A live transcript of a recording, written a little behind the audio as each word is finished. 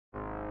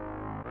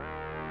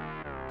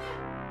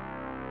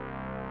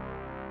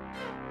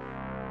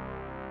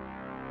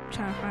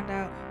Trying to find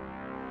out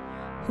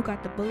who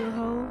got the bullet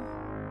hole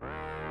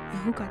and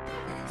who got the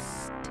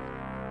vest.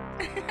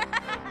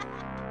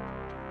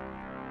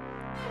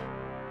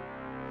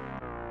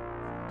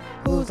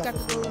 Who's got the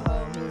bullet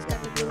hole? Who's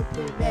got the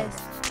bulletproof vest?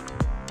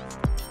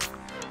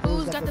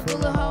 Who's got the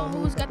bullet hole?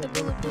 Who's got the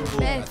bulletproof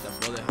vest?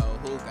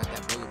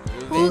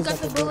 Who's got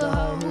the bullet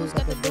hole? Who's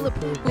got the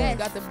bulletproof vest?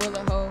 Who's got the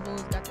bullet hole?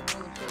 Who's got the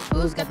bulletproof?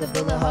 Who's got the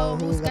bullet hole?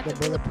 Who's got the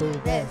bulletproof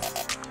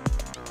vest?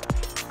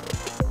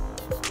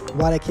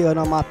 Why they killed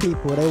all my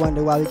people? They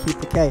wonder why we keep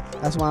the K.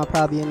 That's why I'm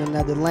probably in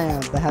another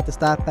land. But had to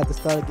stop at the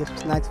store to get some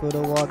snacks for the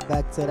walk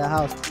back to the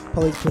house.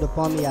 Police put up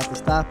on me at the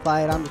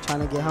stoplight. I'm just trying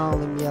to get home.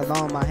 Leave me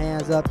alone. My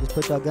hands up. Just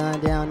put your gun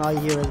down. All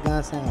you hear is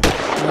gun sound.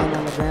 Laying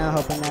on the ground,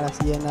 hoping that I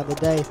see another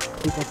day.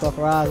 People talk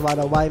for hours while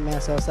the white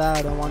man so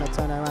sad. Don't want to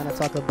turn around and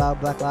talk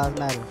about Black Lives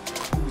Matter.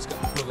 Who's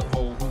got the bullet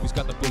hole? Who's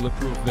got the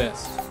bulletproof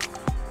vest?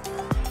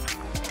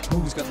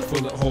 Who's got the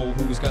bullet hole?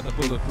 Who's got the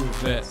bulletproof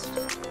vest?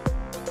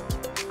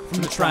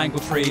 From the triangle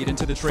trade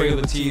into the trail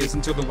of tears,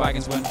 until the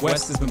wagons went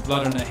west, there's been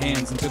blood on their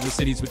hands, until the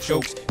cities were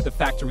choked, the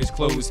factories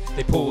closed.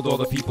 They pulled all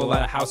the people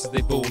out of houses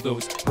they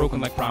bulldozed,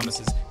 broken like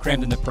promises,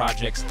 crammed into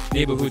projects,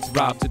 neighborhoods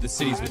robbed to the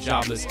cities were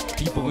jobless.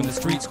 People in the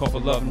streets call for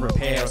love and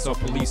repair, saw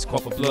police call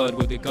for blood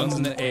with their guns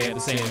in the air. They're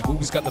saying,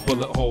 who's got the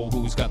bullet hole?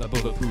 Who's got the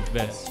bulletproof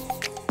vest?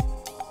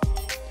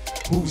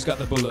 Who's got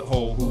the bullet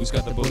hole? Who's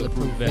got the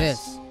bulletproof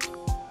vest?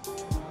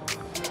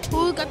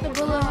 Who got the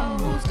bullet hole?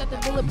 Who's got the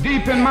bulletproof?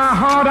 Deep in my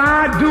heart,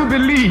 I do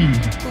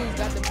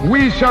believe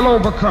we shall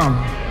overcome.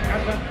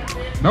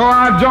 Though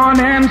I join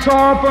hands so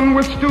often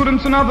with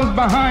students and others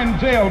behind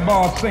jail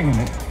bars singing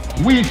it,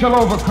 we shall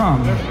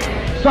overcome.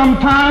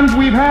 Sometimes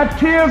we've had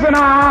tears in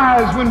our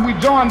eyes when we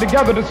joined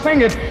together to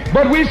sing it,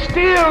 but we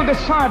still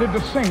decided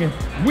to sing it.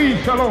 We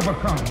shall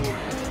overcome.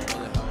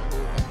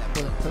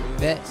 Bulletproof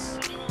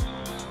vest.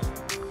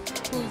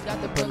 Who's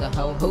got the bullet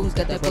hole? Who's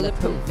got the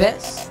bulletproof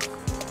vest?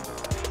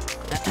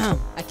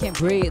 I can't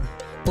breathe.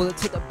 Bullet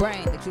to the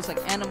brain. They choose like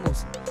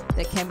animals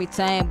that can't be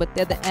tamed, but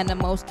they're the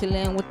animals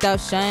killing without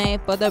shame.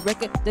 For the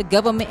record, the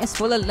government is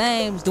full of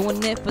lames,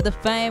 doing it for the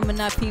fame and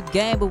not peep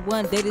game. But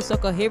one day these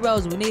so-called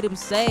heroes, we need to be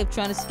saved,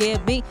 trying to scare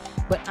me,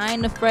 but I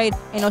ain't afraid.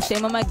 Ain't no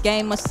shame on my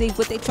game. I see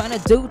what they trying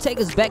to do, take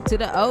us back to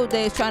the old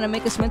days, trying to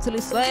make us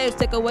mentally slaves,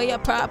 take away our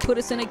pride, put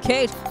us in a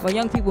cage. My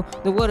young people,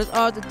 the world is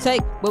ours to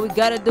take, but we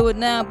gotta do it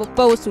now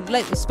before it's too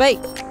late. It's fate.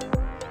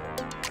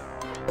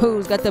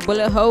 Who's got the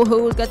bullet hole?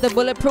 Who's got the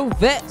bulletproof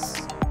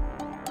vest?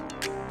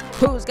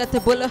 Who's got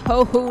the bullet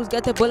hole? Who's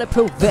got the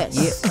bulletproof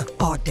vest? Yeah,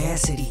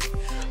 audacity.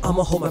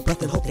 I'ma hold my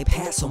breath and hope they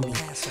pass on me.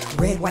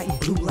 Red, white, and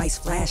blue lights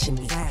flashing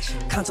me.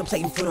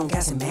 Contemplating foot on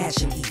gas and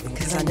mashing even.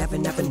 Cause I never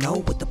know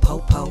with the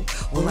po-po.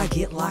 Will I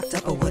get locked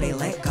up or will they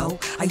let go?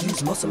 I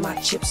use most of my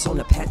chips on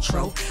the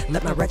petrol.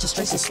 Let my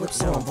registration slip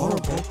so I'm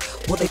vulnerable.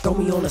 Will they throw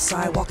me on the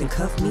sidewalk and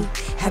cuff me?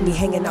 Have me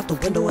hanging out the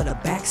window of the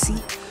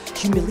backseat?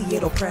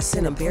 Humiliate, oppress,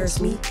 and embarrass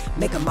me.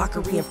 Make a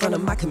mockery in front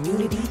of my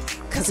community.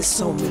 Cause there's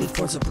so many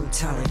forms of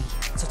brutality.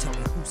 So tell me,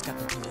 who's got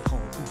the bullet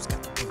hole? Who's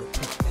got the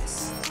bulletproof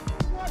vest?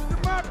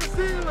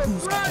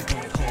 Who's got the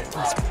bullet hole?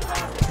 Who's got the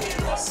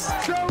bulletproof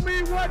vest? Show me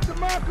what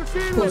democracy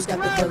Who's got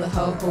the bullet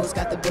hole? Who's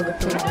got the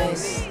bulletproof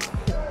vest?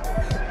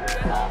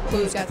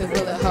 Who's got the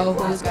bullet hole?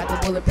 Who's got the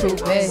bulletproof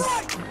vest?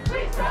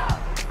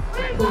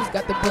 Who's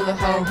got the bullet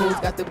hole? Who's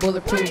got the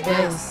bulletproof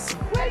vest?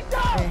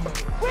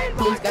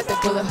 Who's got the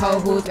bullet hole?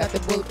 Who's got the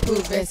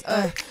bulletproof vest?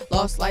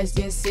 Lost lives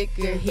getting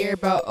sicker. Hear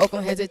about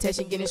Oakland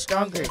hesitation getting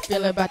stronger.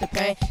 Feeling about the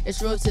pain.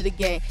 It's rules to the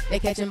game. They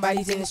catching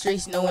bodies in the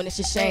streets, knowing it's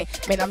a shame.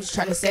 Man, I'm just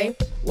trying to say,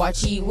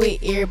 watch you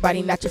with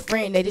everybody, not your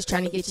friend. They just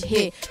trying to get you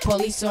hit.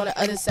 Police on the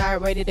other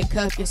side ready to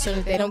cuff you. As soon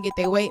as they don't get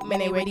their weight, man,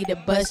 they ready to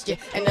bust you.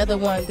 Another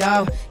one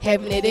gone.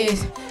 Heaven it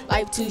is.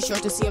 Life too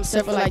short to see him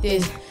suffer like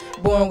this.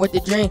 Born with the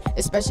dream,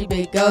 especially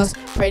big goals.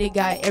 Pray to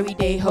God every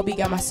day, hope he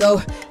got my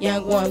soul.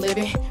 Young one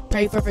living,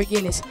 pray for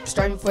forgiveness.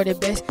 Striving for the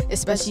best,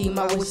 especially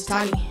my voice is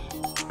tiny.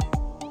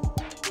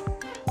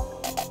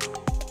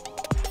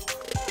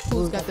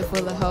 Who's got the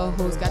bullet hole?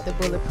 Who's got the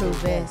bulletproof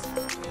vest?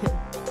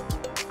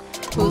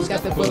 Who's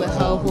got the bullet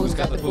hole? Who's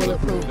got the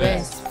bulletproof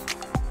vest?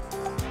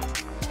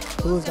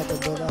 Who's got the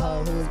bullet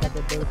hole? Who's got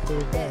the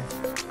bulletproof vest?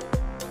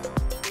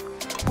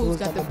 Who's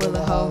got the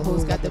bullet hole?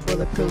 Who's got the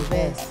bulletproof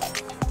vest?